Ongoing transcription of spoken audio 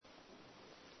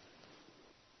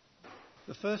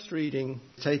The first reading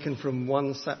taken from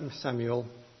 1 Samuel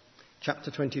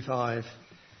chapter 25,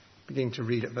 beginning to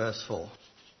read at verse 4.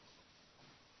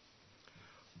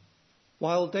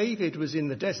 While David was in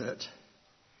the desert,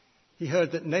 he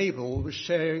heard that Nabal was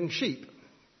shearing sheep.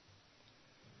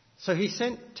 So he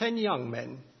sent 10 young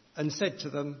men and said to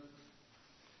them,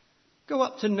 "Go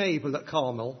up to Nabal at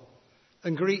Carmel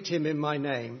and greet him in my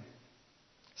name.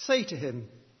 Say to him,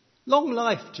 'Long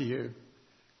life to you,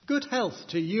 good health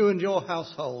to you and your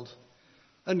household,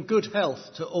 and good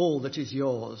health to all that is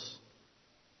yours.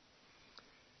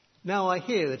 Now I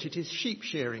hear that it is sheep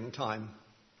shearing time.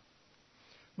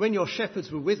 When your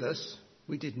shepherds were with us,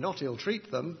 we did not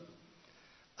ill-treat them,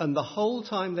 and the whole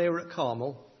time they were at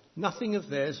Carmel, nothing of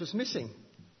theirs was missing.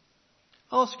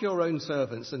 Ask your own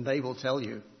servants, and they will tell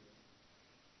you.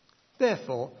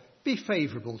 Therefore, be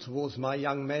favourable towards my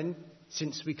young men,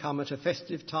 since we come at a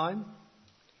festive time.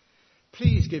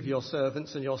 Please give your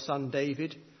servants and your son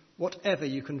David whatever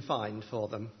you can find for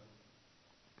them.'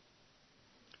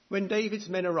 When David's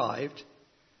men arrived,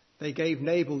 they gave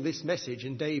Nabal this message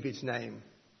in David's name.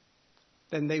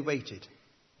 Then they waited.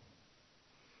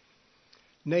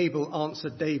 Nabal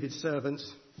answered David's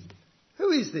servants,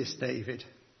 'Who is this David?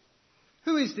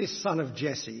 Who is this son of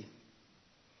Jesse?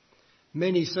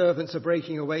 Many servants are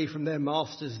breaking away from their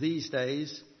masters these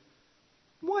days.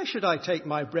 Why should I take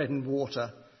my bread and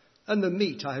water and the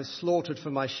meat I have slaughtered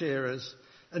for my shearers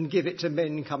and give it to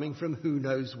men coming from who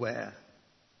knows where?'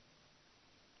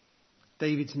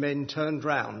 David's men turned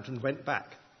round and went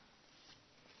back.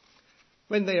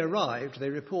 When they arrived, they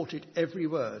reported every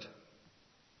word.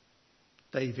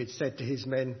 David said to his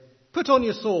men, 'Put on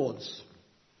your swords.'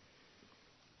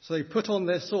 So they put on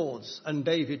their swords, and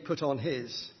David put on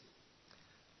his.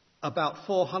 About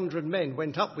 400 men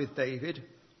went up with David,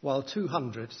 while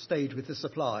 200 stayed with the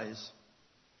supplies.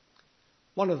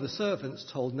 One of the servants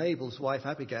told Nabal's wife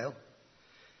Abigail,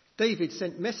 'David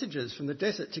sent messengers from the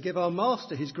desert to give our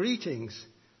master his greetings,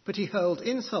 but he hurled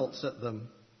insults at them.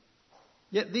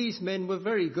 Yet these men were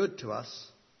very good to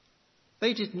us.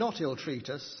 They did not ill-treat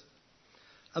us,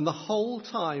 and the whole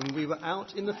time we were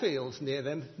out in the fields near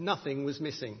them, nothing was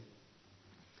missing.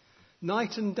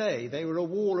 Night and day they were a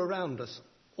wall around us,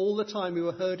 all the time we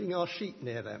were herding our sheep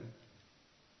near them.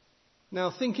 Now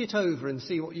think it over and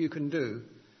see what you can do,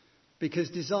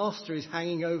 because disaster is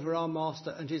hanging over our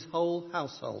master and his whole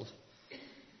household.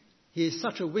 He is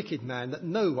such a wicked man that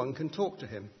no one can talk to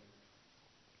him.'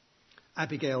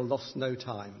 Abigail lost no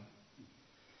time.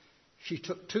 She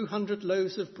took 200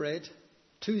 loaves of bread,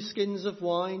 2 skins of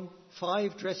wine,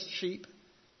 5 dressed sheep,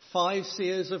 5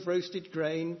 seahs of roasted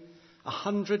grain,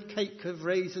 100 cakes of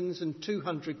raisins and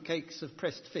 200 cakes of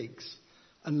pressed figs,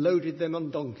 and loaded them on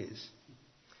donkeys.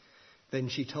 Then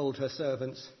she told her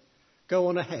servants, 'Go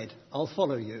on ahead, I'll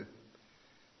follow you.'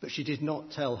 But she did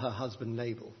not tell her husband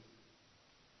Nabal.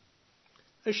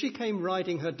 As she came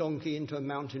riding her donkey into a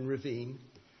mountain ravine,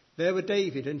 there were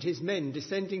David and his men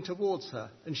descending towards her,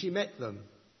 and she met them.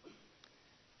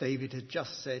 David had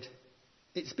just said,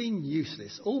 'It's been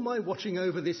useless, all my watching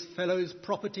over this fellow's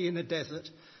property in the desert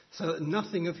so that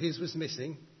nothing of his was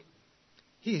missing.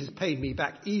 He has paid me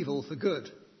back evil for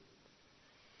good.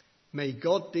 May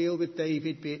God deal with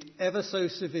David, be it ever so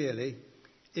severely,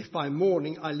 if by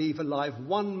morning I leave alive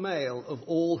one male of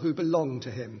all who belong to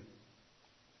him.'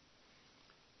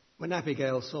 When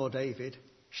Abigail saw David,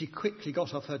 she quickly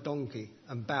got off her donkey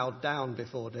and bowed down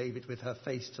before David with her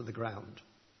face to the ground.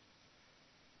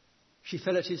 She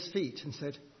fell at his feet and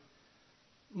said,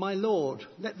 'My lord,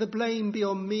 let the blame be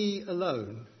on me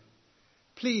alone.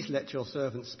 Please let your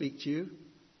servant speak to you.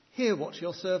 Hear what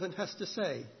your servant has to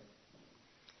say.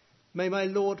 May my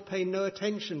lord pay no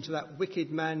attention to that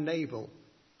wicked man Nabal.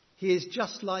 He is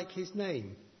just like his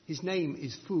name. His name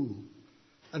is Fool,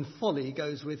 and folly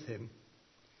goes with him.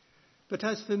 But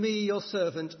as for me, your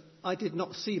servant, I did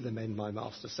not see the men my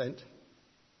master sent.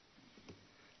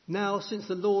 Now, since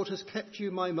the Lord has kept you,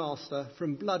 my master,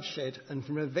 from bloodshed and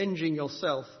from avenging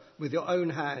yourself with your own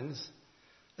hands,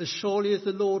 as surely as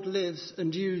the Lord lives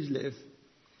and you live,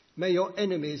 may your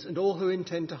enemies and all who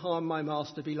intend to harm my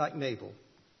master be like Nabal.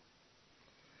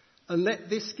 And let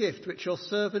this gift which your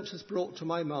servant has brought to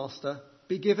my master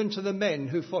be given to the men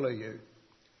who follow you.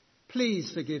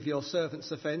 Please forgive your servant's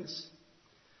offence,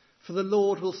 for the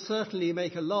Lord will certainly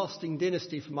make a lasting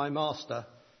dynasty for my master,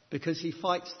 because he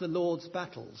fights the Lord's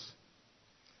battles.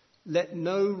 Let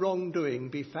no wrongdoing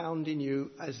be found in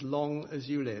you as long as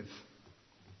you live.'"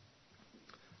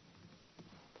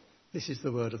 This is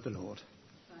the word of the Lord.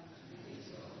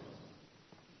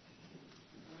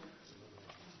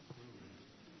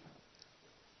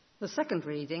 The second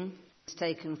reading is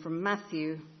taken from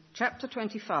Matthew chapter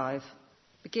 25,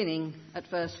 beginning at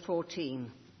verse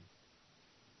 14.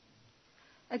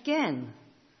 Again,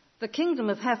 the kingdom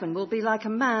of heaven will be like a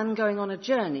man going on a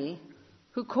journey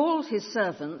who called his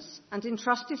servants and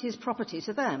entrusted his property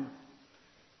to them.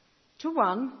 To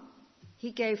one,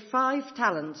 he gave 5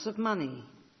 talents of money,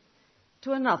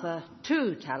 to another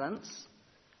 2 talents,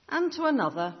 and to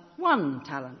another 1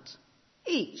 talent,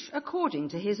 each according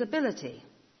to his ability.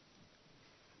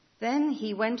 Then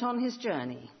he went on his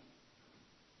journey.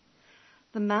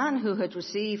 The man who had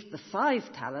received the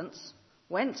 5 talents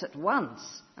went at once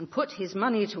and put his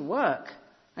money to work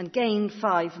and gained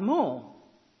 5 more.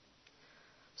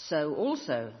 So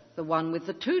also the one with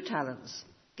the 2 talents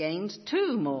gained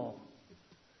 2 more.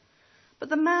 But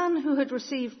the man who had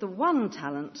received the 1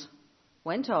 talent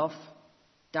went off,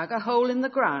 dug a hole in the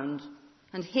ground,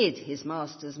 and hid his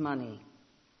master's money.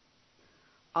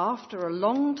 After a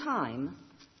long time,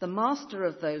 the master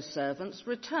of those servants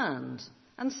returned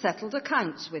and settled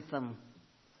accounts with them.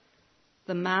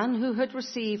 The man who had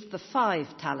received the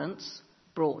 5 talents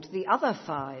brought the other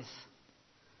 5.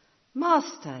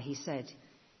 Master, he said,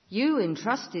 you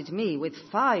entrusted me with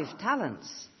 5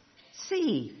 talents.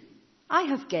 See, I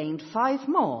have gained 5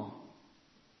 more.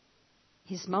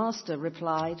 His master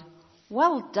replied,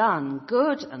 well done,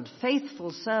 good and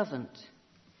faithful servant.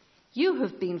 You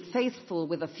have been faithful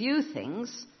with a few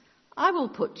things. I will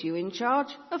put you in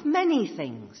charge of many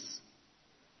things.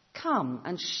 Come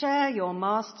and share your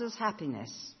master's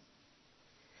happiness.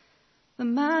 The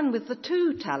man with the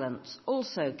 2 talents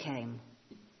also came.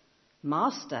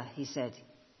 Master, he said,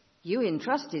 you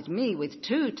entrusted me with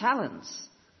 2 talents.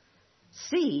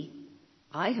 See,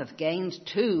 I have gained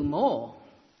 2 more.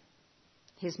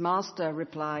 His master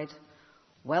replied,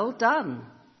 well done,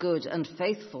 good and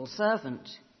faithful servant.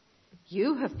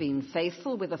 You have been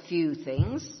faithful with a few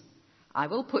things. I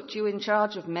will put you in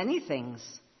charge of many things.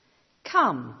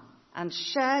 Come and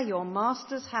share your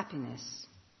master's happiness.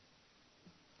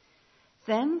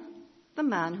 Then the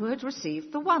man who had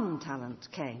received the 1 talent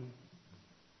came.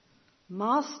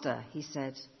 Master, he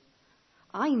said,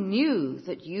 I knew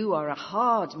that you are a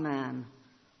hard man,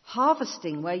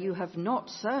 harvesting where you have not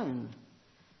sown,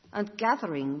 and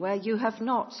gathering where you have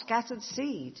not scattered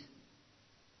seed.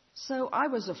 So I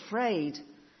was afraid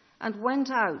and went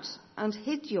out and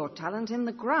hid your talent in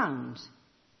the ground.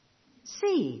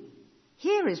 See,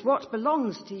 here is what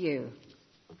belongs to you.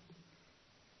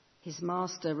 His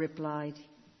master replied,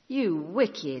 you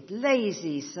wicked,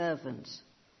 lazy servant.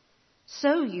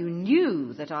 So you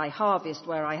knew that I harvest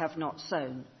where I have not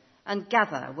sown and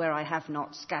gather where I have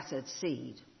not scattered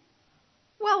seed.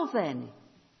 Well then,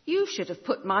 you should have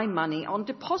put my money on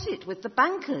deposit with the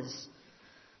bankers,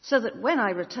 so that when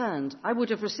I returned, I would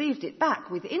have received it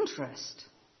back with interest.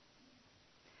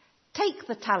 Take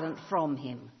the talent from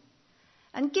him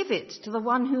and give it to the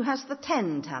one who has the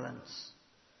 10 talents.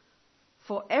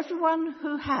 For everyone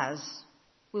who has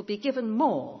will be given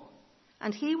more,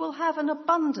 and he will have an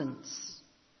abundance.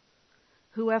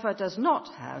 Whoever does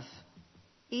not have,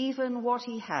 even what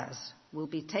he has will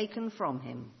be taken from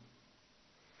him.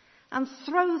 And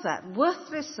throw that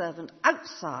worthless servant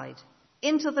outside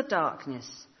into the darkness,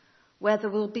 where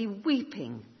there will be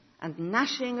weeping and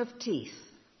gnashing of teeth.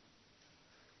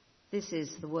 This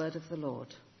is the word of the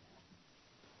Lord.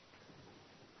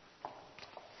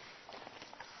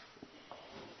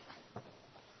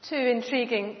 Two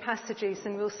intriguing passages,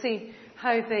 and we'll see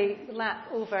how they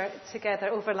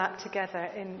overlap together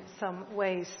in some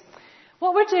ways.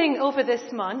 What we're doing over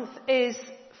this month is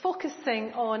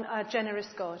focusing on a generous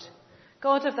God,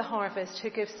 God of the harvest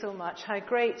who gives so much. How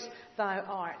great thou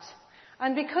art.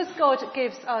 And because God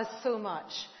gives us so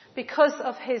much, because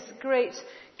of his great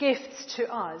gifts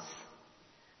to us,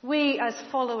 we as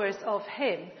followers of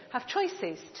him have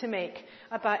choices to make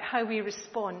about how we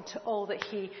respond to all that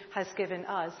he has given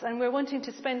us. And we're wanting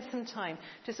to spend some time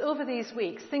just over these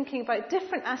weeks thinking about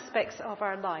different aspects of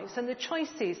our lives and the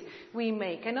choices we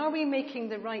make. And are we making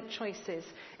the right choices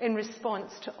in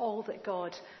response to all that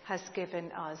God has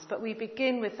given us? But we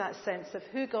begin with that sense of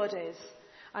who God is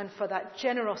and for that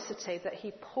generosity that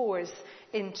he pours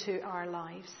into our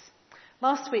lives.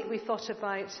 Last week we thought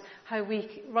about how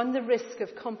we run the risk of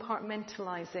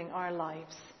compartmentalizing our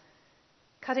lives,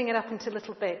 cutting it up into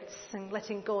little bits and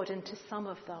letting God into some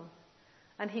of them.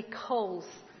 And he calls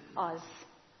us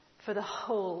for the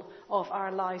whole of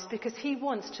our lives because he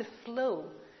wants to flow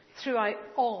throughout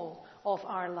all of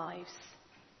our lives.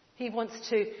 He wants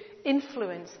to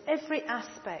influence every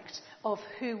aspect of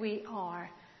who we are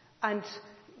and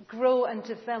grow and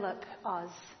develop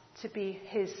us to be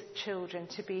his children,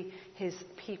 to be his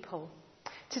people.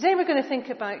 Today we're going to think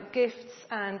about gifts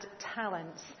and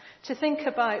talents. to think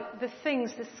about the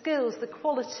things, the skills, the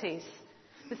qualities,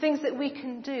 the things that we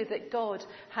can do that God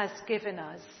has given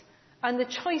us, and the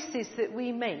choices that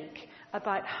we make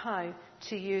about how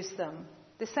to use them.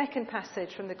 The second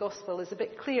passage from the Gospel is a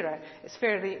bit clearer. It's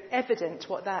fairly evident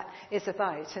what that is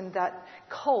about, and that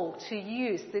call to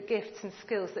use the gifts and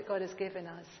skills that God has given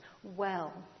us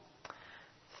well.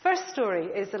 First story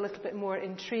is a little bit more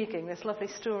intriguing, this lovely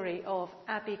story of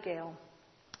Abigail.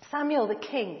 Samuel the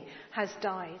king has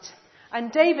died,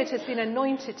 and David has been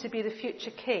anointed to be the future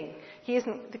king. He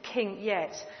isn't the king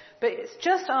yet, but it's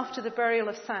just after the burial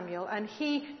of Samuel, and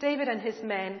David and his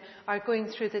men are going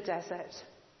through the desert.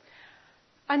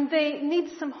 And they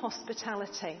need some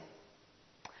hospitality.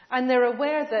 And they're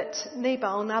aware that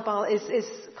Nabal is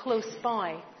close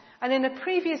by. And in a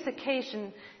previous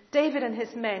occasion, David and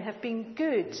his men have been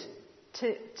good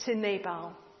to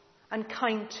Nabal and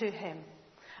kind to him.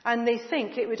 And they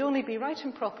think it would only be right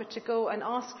and proper to go and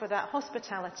ask for that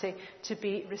hospitality to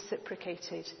be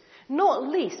reciprocated. Not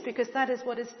least because that is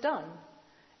what is done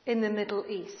in the Middle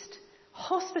East.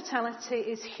 Hospitality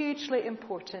is hugely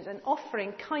important, and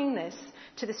offering kindness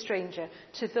to the stranger,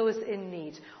 to those in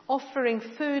need. Offering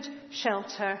food,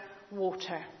 shelter,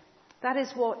 water. That is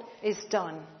what is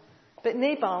done. But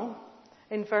Nabal,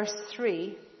 in verse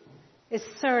 3, is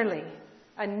surly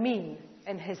and mean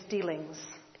in his dealings.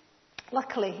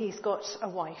 Luckily, he's got a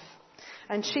wife,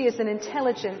 and she is an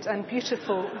intelligent and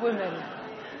beautiful woman.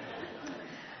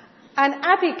 And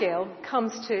Abigail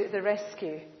comes to the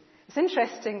rescue. It's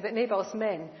interesting that Nabal's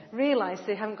men realize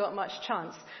they haven't got much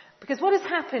chance, because what has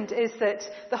happened is that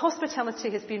the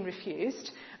hospitality has been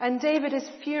refused, and David is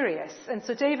furious. And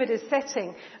so David is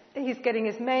he's getting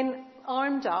his men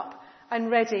armed up and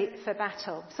ready for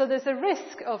battle. So there's a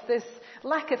risk of this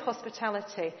lack of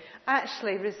hospitality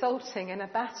actually resulting in a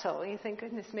battle. You think,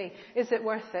 goodness me, is it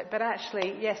worth it? But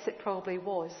actually, yes, it probably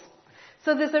was.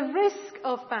 So there's a risk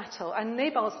of battle, and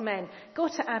Nabal's men go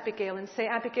to Abigail and say,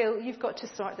 Abigail, you've got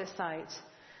to sort this out.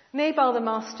 Nabal the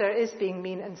master is being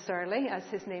mean and surly, as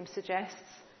his name suggests,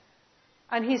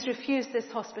 and he's refused this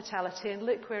hospitality, and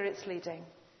look where it's leading.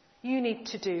 You need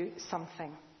to do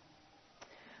something.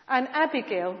 And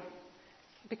Abigail,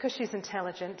 because she's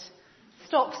intelligent,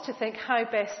 stops to think, how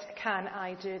best can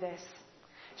I do this?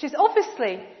 She's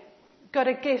obviously got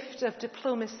a gift of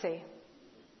diplomacy.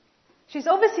 She's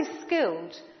obviously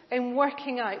skilled in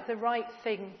working out the right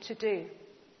thing to do.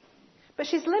 But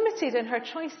she's limited in her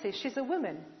choices. She's a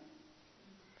woman.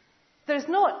 There's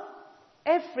not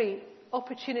every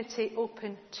opportunity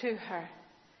open to her.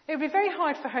 It would be very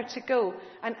hard for her to go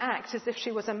and act as if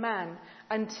she was a man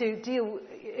and to deal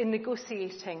in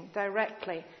negotiating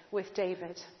directly with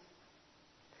David.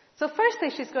 So firstly,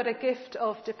 she's got a gift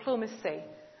of diplomacy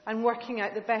and working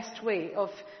out the best way of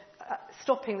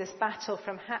stopping this battle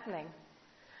from happening.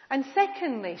 And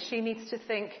secondly, she needs to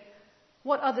think,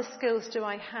 what other skills do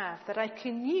I have that I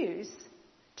can use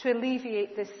to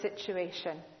alleviate this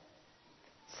situation?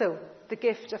 So the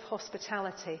gift of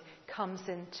hospitality comes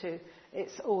into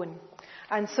its own.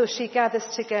 And so she gathers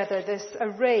together this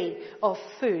array of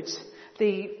food,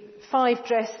 the 5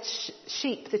 dressed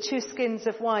sheep, the 2 skins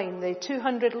of wine, the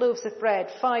 200 loaves of bread,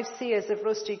 5 seahs of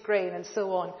roasted grain, and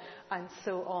so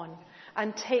on,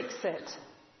 and takes it.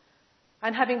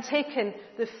 And having taken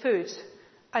the food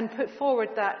and put forward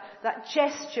that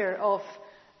gesture of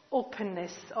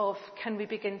openness, of can we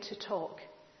begin to talk?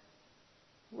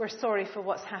 We're sorry for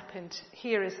what's happened.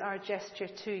 Here is our gesture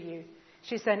to you.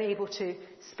 She's then able to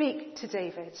speak to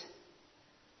David,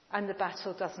 and the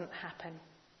battle doesn't happen,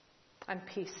 and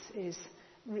peace is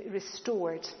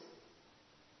restored.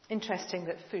 Interesting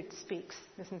that food speaks,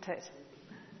 isn't it?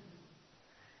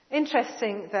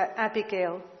 Interesting that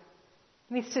Abigail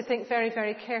needs to think very,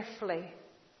 very carefully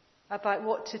about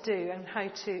what to do and how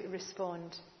to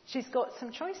respond. She's got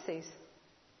some choices.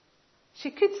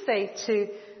 She could say to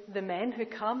the men who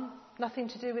come, nothing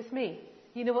to do with me.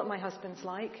 You know what my husband's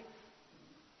like.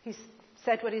 He's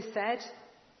said what he said.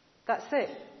 That's it.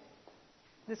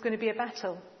 There's going to be a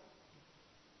battle.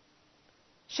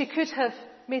 She could have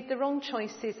made the wrong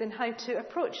choices in how to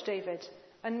approach David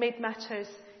and made matters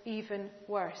even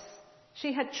worse.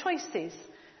 She had choices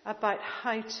about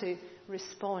how to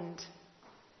respond.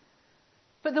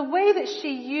 But the way that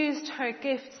she used her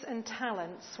gifts and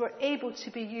talents were able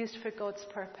to be used for God's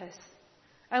purpose.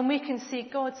 And we can see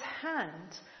God's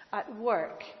hand at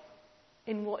work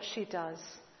in what she does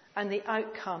and the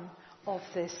outcome of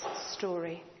this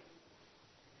story.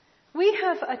 We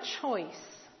have a choice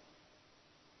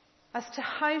as to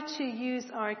how to use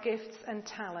our gifts and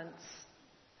talents,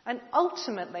 and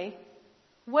ultimately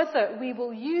whether we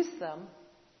will use them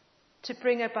to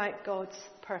bring about God's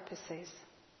purposes.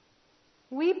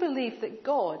 We believe that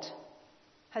God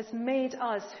has made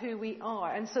us who we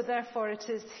are, and so therefore it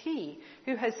is He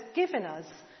who has given us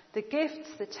the gifts,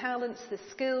 the talents, the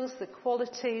skills, the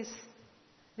qualities,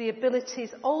 the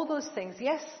abilities, all those things.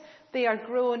 Yes, they are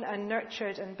grown and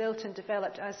nurtured and built and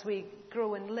developed as we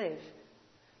grow and live.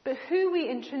 But who we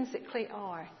intrinsically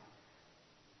are,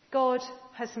 God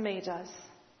has made us.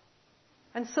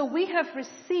 And so we have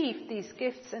received these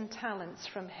gifts and talents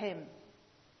from Him.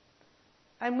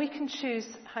 And we can choose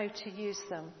how to use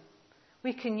them.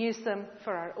 We can use them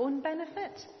for our own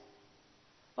benefit,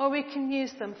 or we can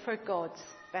use them for God's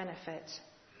benefit.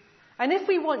 And if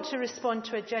we want to respond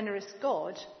to a generous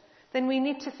God, then we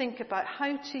need to think about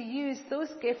how to use those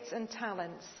gifts and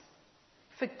talents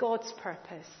for God's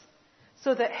purpose,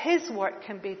 so that His work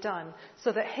can be done,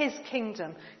 so that His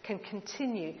kingdom can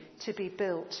continue to be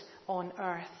built on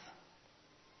earth.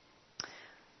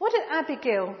 What did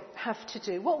Abigail have to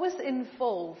do? What was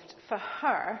involved for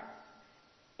her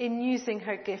in using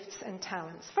her gifts and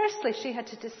talents? Firstly, she had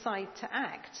to decide to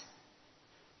act.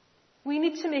 We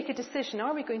need to make a decision.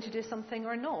 Are we going to do something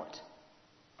or not?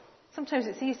 Sometimes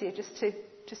it's easier just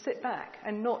to sit back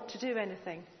and not to do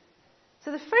anything.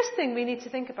 So the first thing we need to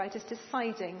think about is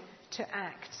deciding to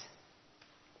act.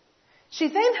 She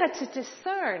then had to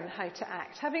discern how to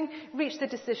act. Having reached the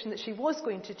decision that she was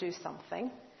going to do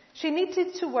something, she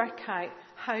needed to work out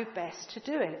how best to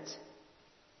do it.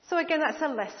 So again, that's a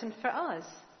lesson for us.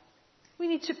 We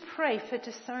need to pray for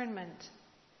discernment.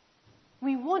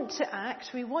 We want to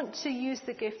act, we want to use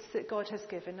the gifts that God has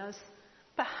given us,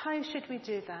 but how should we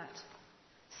do that?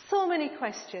 So many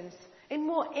questions. In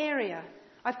what area?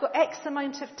 I've got X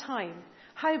amount of time.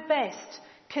 How best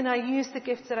can I use the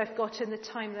gifts that I've got in the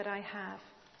time that I have?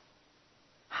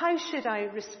 How should I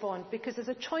respond? Because there's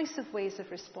a choice of ways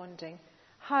of responding.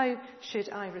 How should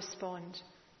I respond?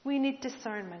 We need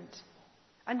discernment.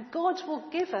 And God will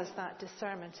give us that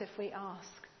discernment if we ask.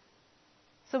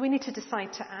 So we need to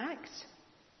decide to act.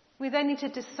 We then need to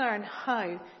discern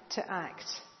how to act.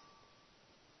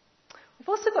 We've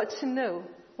also got to know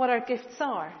what our gifts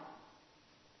are.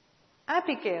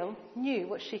 Abigail knew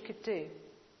what she could do.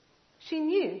 She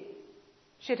knew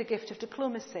she had a gift of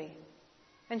diplomacy.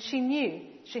 And she knew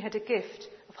she had a gift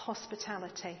of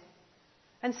hospitality.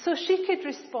 And so she could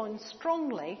respond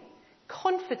strongly,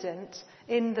 confident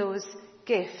in those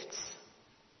gifts.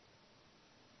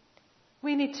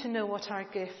 We need to know what our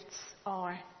gifts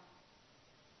are.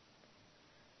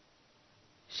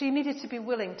 She needed to be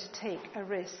willing to take a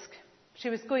risk. She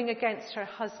was going against her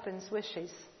husband's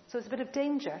wishes. So there's a bit of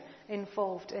danger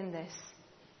involved in this.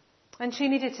 And she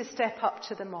needed to step up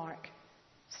to the mark.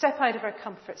 Step out of her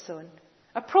comfort zone.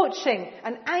 Approaching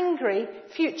an angry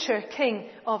future king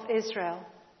of Israel.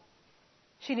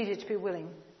 She needed to be willing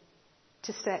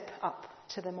to step up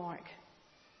to the mark.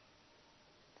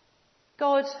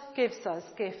 God gives us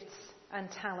gifts and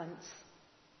talents.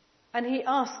 And He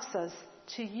asks us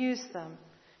to use them.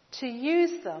 To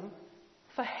use them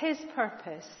for His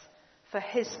purpose, for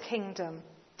His kingdom.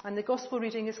 And the gospel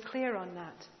reading is clear on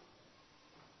that.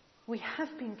 We have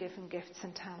been given gifts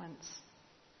and talents.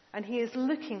 And He is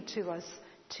looking to us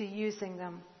to using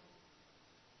them.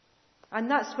 And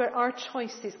that's where our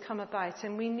choices come about,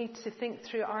 and we need to think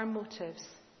through our motives.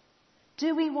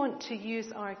 Do we want to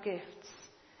use our gifts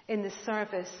in the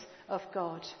service of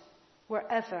God,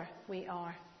 wherever we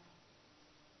are?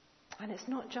 And it's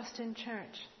not just in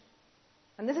church.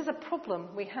 And this is a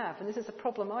problem we have, and this is a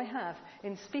problem I have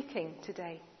in speaking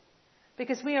today.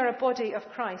 Because we are a body of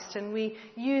Christ, and we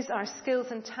use our skills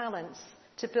and talents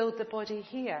to build the body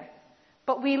here.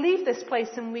 But we leave this place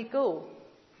and we go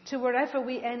to wherever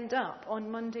we end up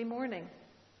on Monday morning.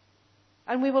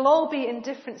 And we will all be in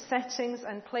different settings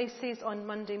and places on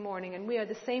Monday morning. And we are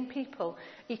the same people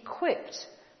equipped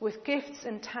with gifts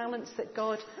and talents that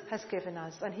God has given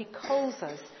us. And He calls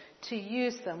us to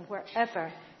use them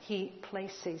wherever He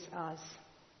places us.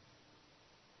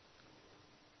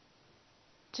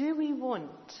 Do we want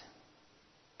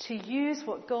to use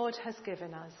what God has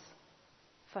given us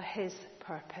for His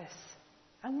purpose?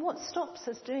 And what stops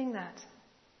us doing that?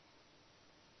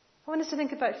 I want us to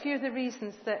think about a few of the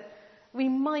reasons that we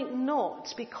might not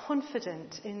be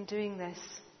confident in doing this.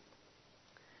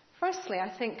 Firstly,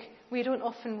 I think we don't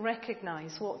often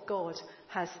recognize what God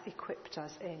has equipped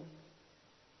us in.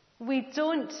 We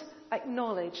don't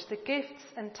acknowledge the gifts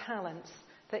and talents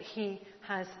that He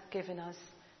has given us.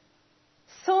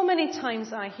 So many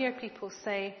times I hear people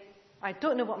say, I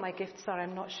don't know what my gifts are,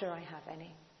 I'm not sure I have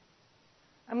any.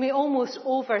 And we almost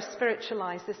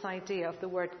over-spiritualize this idea of the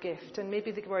word gift, and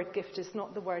maybe the word gift is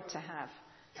not the word to have.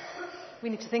 We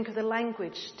need to think of the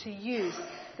language to use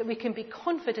that we can be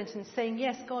confident in saying,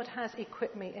 yes, God has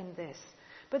equipped me in this.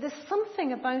 But there's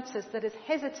something about us that is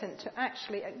hesitant to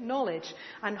actually acknowledge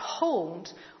and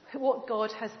hold what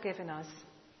God has given us.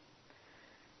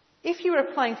 If you are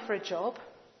applying for a job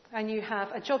and you have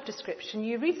a job description,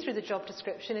 you read through the job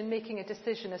description in making a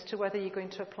decision as to whether you're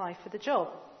going to apply for the job.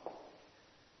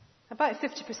 About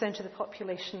 50% of the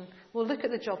population will look at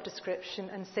the job description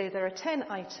and say there are 10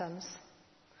 items.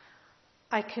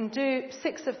 I can do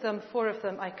 6 of them, 4 of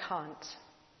them I can't.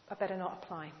 I better not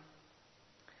apply.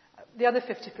 The other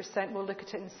 50% will look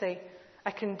at it and say,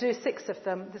 I can do 6 of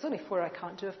them, there's only 4 I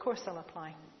can't do, of course I'll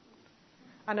apply.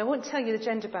 And I won't tell you the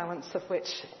gender balance of which.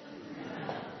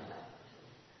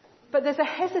 But there's a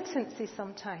hesitancy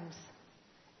sometimes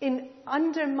in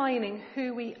undermining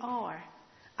who we are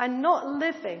and not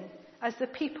living as the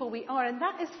people we are, and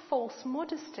that is false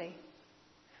modesty.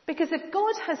 Because if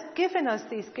God has given us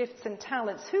these gifts and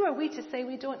talents, who are we to say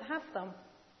we don't have them?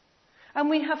 And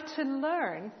we have to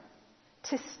learn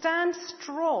to stand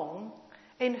strong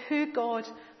in who God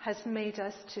has made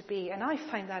us to be. And I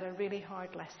find that a really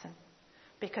hard lesson,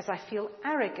 because I feel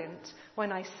arrogant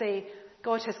when I say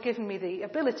God has given me the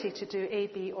ability to do A,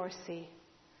 B, or C.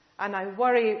 And I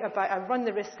run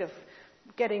the risk of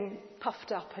getting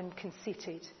puffed up and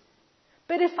conceited.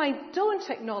 But if I don't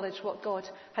acknowledge what God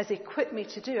has equipped me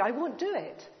to do, I won't do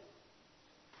it.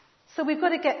 So we've got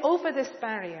to get over this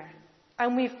barrier,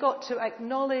 and we've got to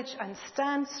acknowledge and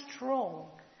stand strong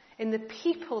in the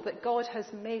people that God has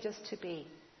made us to be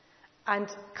and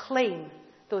claim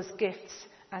those gifts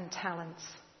and talents.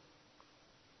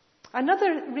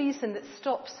 Another reason that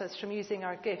stops us from using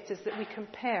our gifts is that we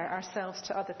compare ourselves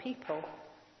to other people.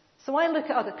 So I look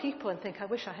at other people and think, I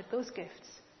wish I had those gifts.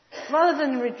 Rather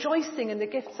than rejoicing in the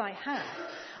gifts I have,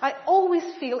 I always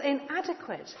feel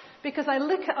inadequate because I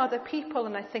look at other people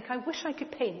and I think, I wish I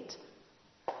could paint.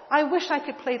 I wish I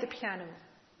could play the piano.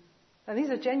 And these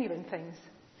are genuine things.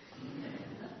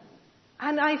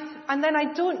 And then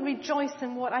I don't rejoice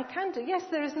in what I can do. Yes,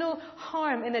 there is no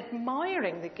harm in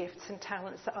admiring the gifts and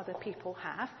talents that other people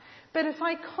have. But if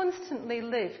I constantly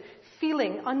live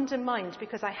feeling undermined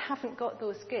because I haven't got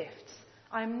those gifts,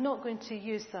 I'm not going to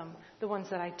use them, the ones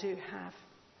that I do have.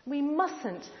 We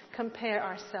mustn't compare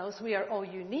ourselves. We are all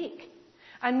unique.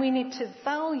 And we need to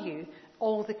value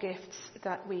all the gifts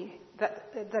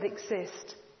that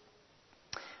exist.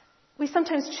 We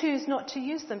sometimes choose not to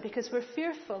use them because we're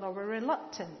fearful or we're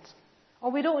reluctant,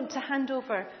 or we don't want to hand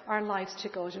over our lives to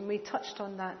God, and we touched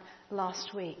on that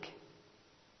last week.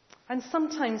 And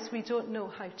sometimes we don't know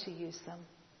how to use them.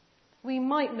 We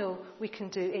might know we can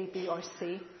do A, B, or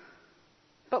C,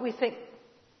 but we think,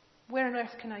 where on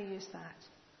earth can I use that?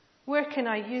 Where can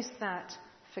I use that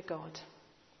for God?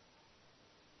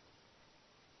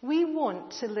 We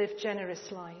want to live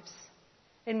generous lives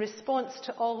in response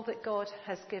to all that God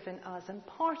has given us. And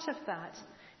part of that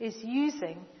is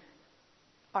using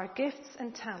our gifts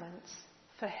and talents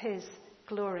for His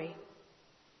glory.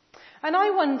 And I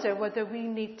wonder whether we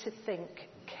need to think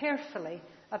carefully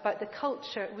about the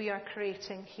culture we are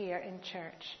creating here in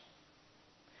church.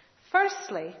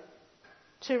 Firstly,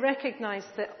 to recognise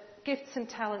that gifts and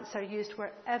talents are used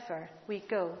wherever we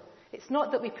go. It's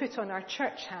not that we put on our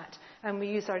church hat and we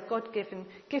use our God-given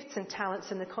gifts and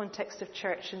talents in the context of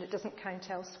church and it doesn't count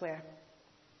elsewhere.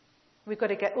 We've got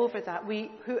to get over that.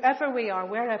 Whoever we are,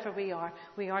 wherever we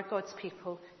are God's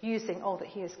people using all that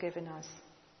He has given us.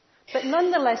 But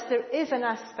nonetheless, there is an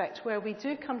aspect where we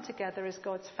do come together as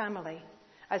God's family,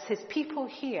 as His people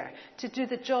here, to do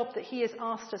the job that He has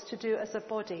asked us to do as a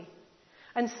body.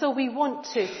 And so we want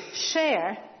to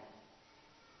share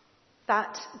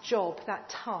that job, that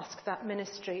task, that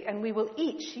ministry, and we will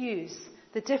each use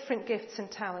the different gifts and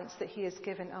talents that He has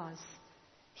given us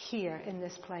here in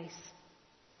this place.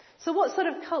 So what sort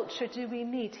of culture do we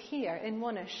need here in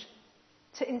Monash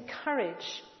to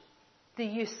encourage the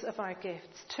use of our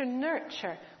gifts, to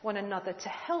nurture one another, to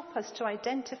help us to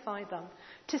identify them,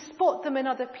 to spot them in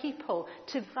other people,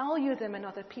 to value them in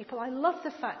other people? I love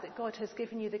the fact that God has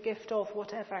given you the gift of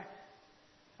whatever,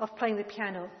 of playing the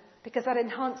piano, because that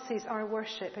enhances our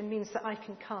worship and means that I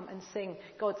can come and sing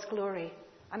God's glory.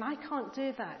 And I can't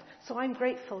do that. So I'm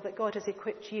grateful that God has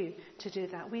equipped you to do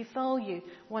that. We value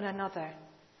one another.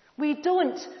 We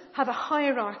don't have a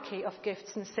hierarchy of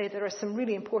gifts and say there are some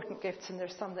really important gifts and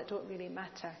there's some that don't really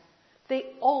matter.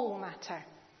 They all matter.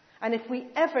 And if we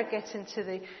ever get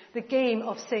into the game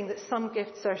of saying that some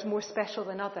gifts are more special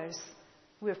than others,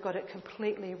 we've got it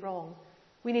completely wrong.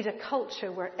 We need a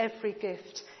culture where every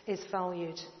gift is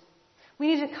valued.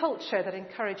 We need a culture that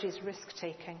encourages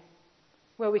risk-taking,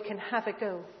 where we can have a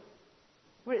go,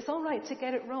 where it's all right to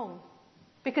get it wrong.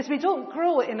 Because we don't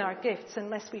grow in our gifts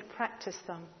unless we practice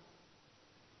them.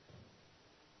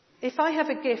 If I have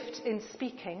a gift in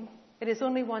speaking, it is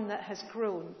only one that has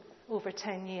grown over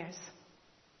 10 years.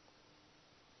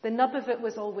 The nub of it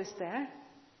was always there,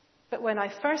 but when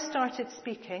I first started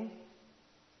speaking,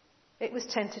 it was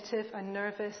tentative and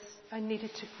nervous. I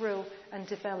needed to grow and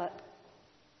develop.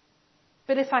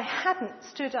 But if I hadn't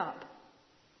stood up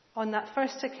on that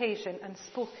first occasion and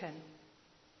spoken,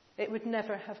 it would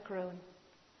never have grown.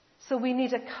 So we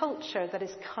need a culture that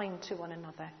is kind to one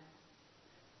another,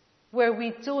 where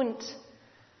we don't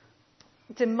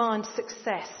demand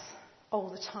success all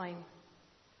the time,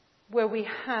 where we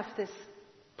have this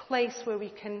place where we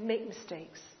can make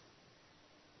mistakes,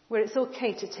 where it's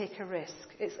okay to take a risk,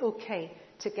 it's okay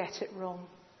to get it wrong,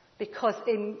 because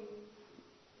in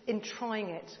trying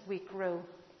it we grow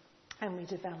and we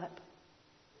develop.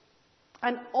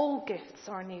 And all gifts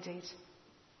are needed.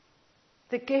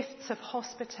 The gifts of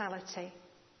hospitality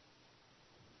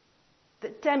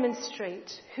that demonstrate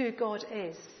who God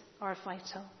is are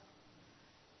vital.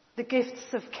 The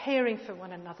gifts of caring for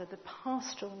one another, the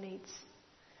pastoral needs.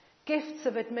 Gifts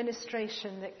of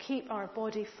administration that keep our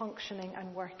body functioning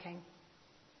and working.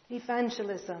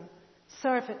 Evangelism,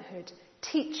 servanthood,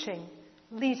 teaching,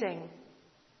 leading.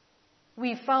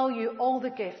 We value all the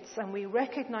gifts and we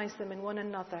recognize them in one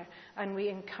another and we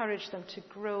encourage them to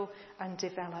grow and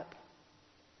develop.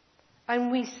 And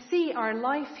we see our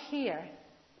life here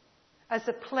as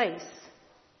a place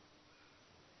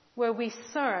where we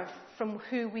serve from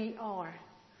who we are,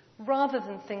 rather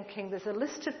than thinking there's a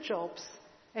list of jobs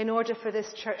in order for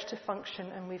this church to function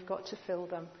and we've got to fill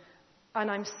them.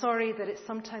 And I'm sorry that it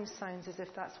sometimes sounds as if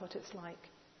that's what it's like.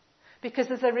 Because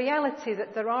there's a reality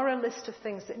that there are a list of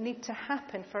things that need to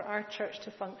happen for our church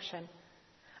to function.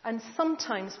 And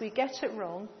sometimes we get it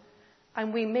wrong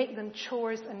and we make them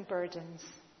chores and burdens.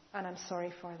 And I'm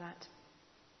sorry for that.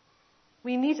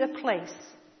 We need a place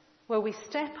where we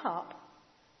step up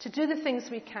to do the things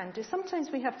we can do. Sometimes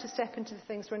we have to step into the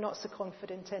things we're not so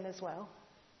confident in as well.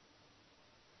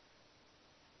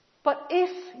 But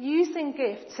if using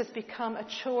gifts has become a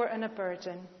chore and a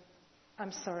burden,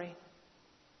 I'm sorry.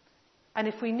 And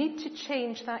if we need to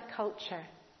change that culture,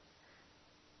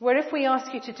 where if we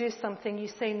ask you to do something, you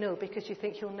say no because you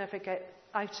think you'll never get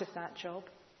out of that job,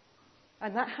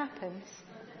 and that happens,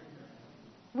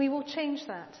 we will change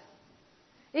that.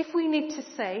 If we need to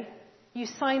say, you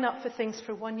sign up for things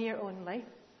for 1 year only,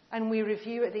 and we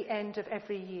review at the end of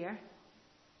every year,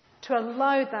 to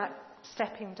allow that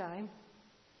stepping down,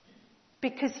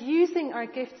 because using our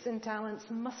gifts and talents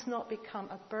must not become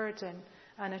a burden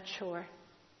and a chore.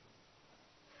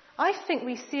 I think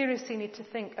we seriously need to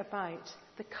think about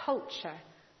the culture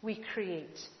we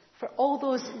create for all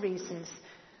those reasons.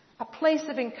 A place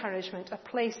of encouragement, a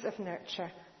place of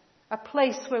nurture, a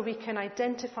place where we can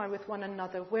identify with one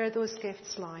another where those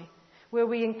gifts lie, where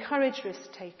we encourage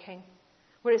risk-taking,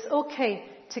 where it's okay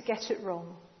to get it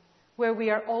wrong, where we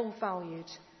are all valued,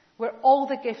 where all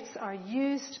the gifts are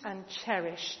used and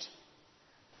cherished,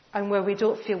 and where we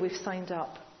don't feel we've signed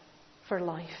up for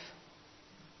life.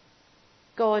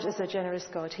 God is a generous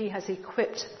God. He has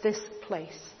equipped this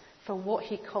place for what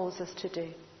He calls us to do.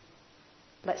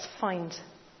 Let's find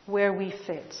where we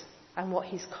fit and what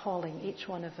He's calling each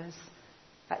one of us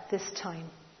at this time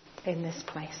in this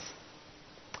place.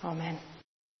 Amen.